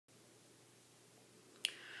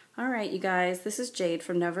Alright, you guys, this is Jade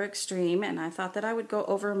from Never Extreme, and I thought that I would go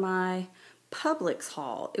over my Publix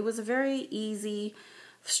haul. It was a very easy,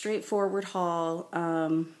 straightforward haul.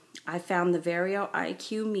 I found the Verio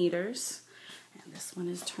IQ meters, and this one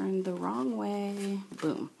is turned the wrong way.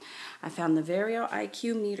 Boom. I found the Verio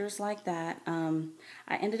IQ meters like that.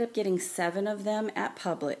 I ended up getting 7 of them at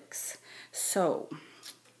Publix. So,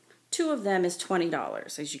 2 of them is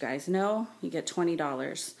 $20. As you guys know, you get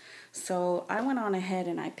 $20. So I went on ahead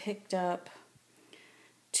and I picked up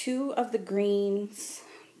 2 of the greens,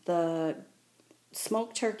 the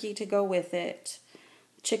smoked turkey to go with it,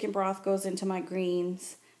 chicken broth goes into my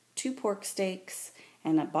greens, 2 pork steaks,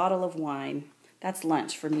 and a bottle of wine. That's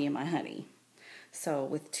lunch for me and my honey. So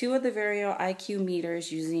with 2 of the Verio IQ meters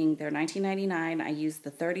using their $19.99, I used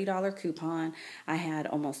the $30 coupon. I had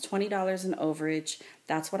almost $20 in overage.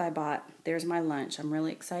 That's what I bought. There's my lunch. I'm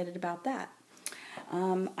really excited about that.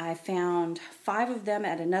 I found 5 of them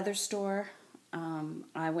at another store.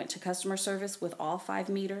 I went to customer service with all 5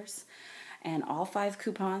 meters and all 5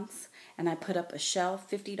 coupons, and I put up a Shell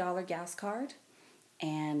 $50 gas card,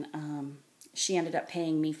 and she ended up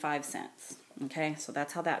paying me 5 cents. Okay, so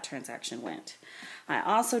that's how that transaction went. I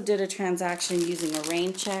also did a transaction using a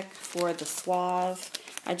rain check for the Suave.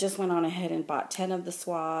 I just went on ahead and bought 10 of the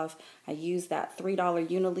Suave. I used that $3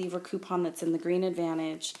 Unilever coupon that's in the Green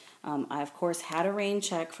Advantage. I, of course, had a rain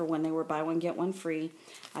check for when they were buy one, get one free.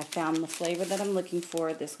 I found the flavor that I'm looking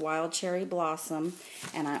for, this Wild Cherry Blossom.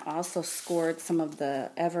 And I also scored some of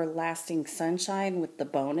the Everlasting Sunshine with the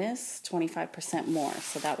bonus, 25% more.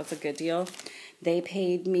 So that was a good deal. They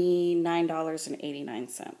paid me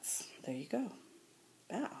 $9.89. There you go.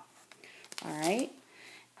 Wow. All right.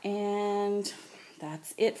 And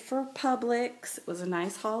that's it for Publix. It was a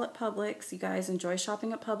nice haul at Publix. You guys enjoy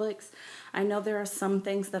shopping at Publix. I know there are some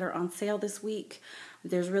things that are on sale this week.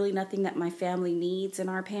 There's really nothing that my family needs in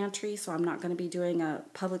our pantry, so I'm not going to be doing a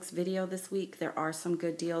Publix video this week. There are some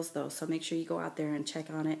good deals, though, so make sure you go out there and check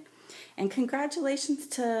on it. And congratulations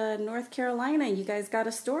to North Carolina. You guys got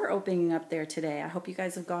a store opening up there today. I hope you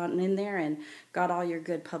guys have gone in there and got all your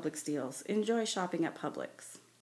good Publix deals. Enjoy shopping at Publix.